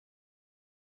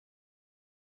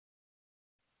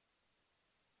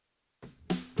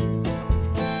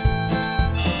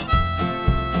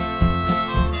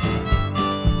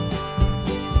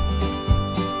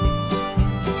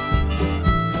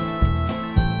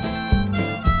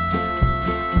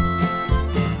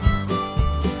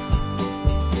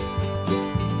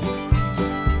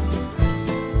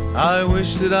I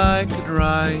wish that I could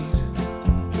write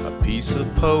a piece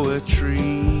of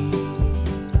poetry,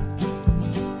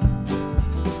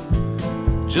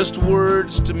 just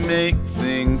words to make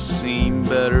things seem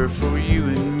better for you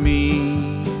and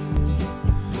me.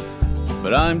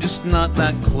 But I'm just not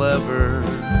that clever.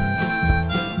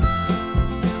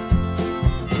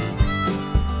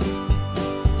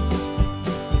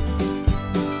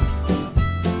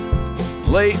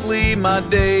 Lately my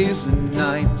days and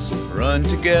nights run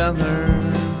together.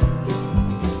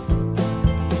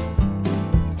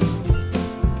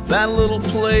 That little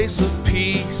place of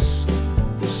peace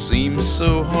seems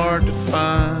so hard to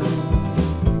find.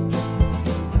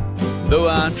 Though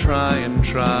I try and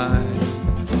try,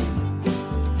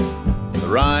 the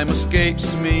rhyme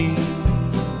escapes me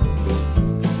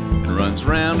and runs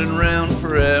round and round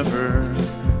forever,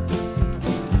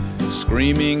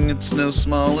 screaming it's no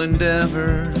small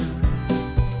endeavor.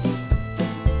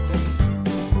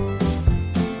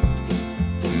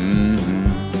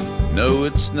 No,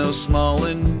 it's no small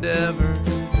endeavor.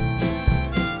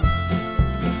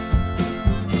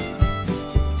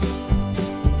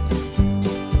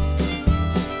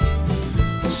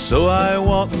 So I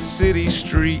walk the city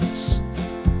streets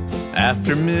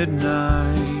after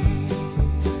midnight,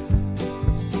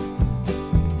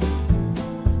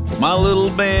 my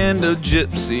little band of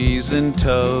gypsies in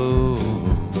tow.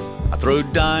 I throw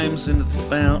dimes into the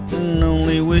fountain,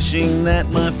 only wishing that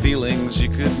my feelings you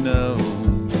could know.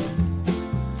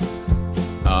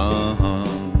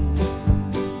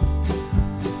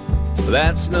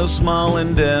 That's no small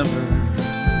endeavor.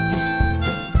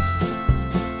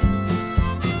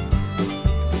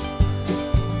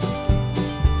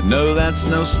 No, that's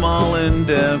no small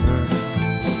endeavor.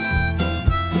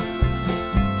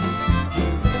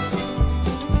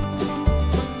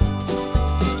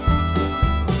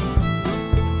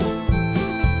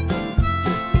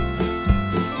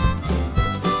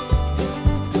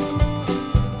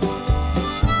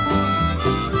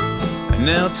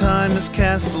 Now time has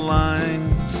cast the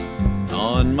lines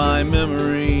on my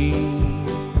memory,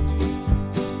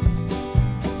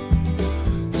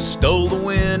 stole the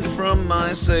wind from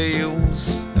my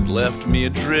sails and left me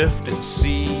adrift at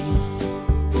sea.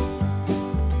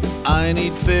 I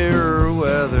need fairer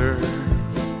weather.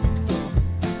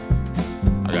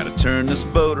 I gotta turn this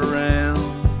boat around,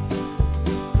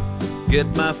 get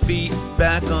my feet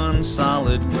back on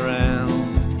solid ground.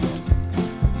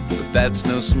 That's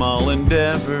no small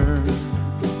endeavor.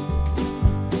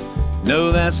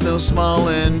 No, that's no small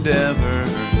endeavor.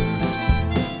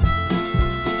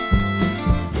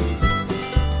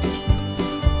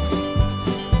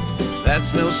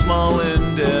 That's no small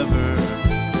endeavor.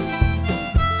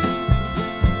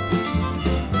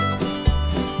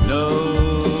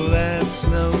 No, that's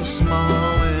no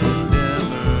small endeavor.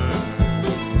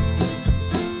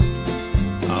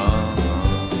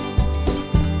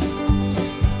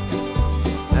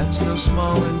 That's no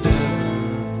small endeavor.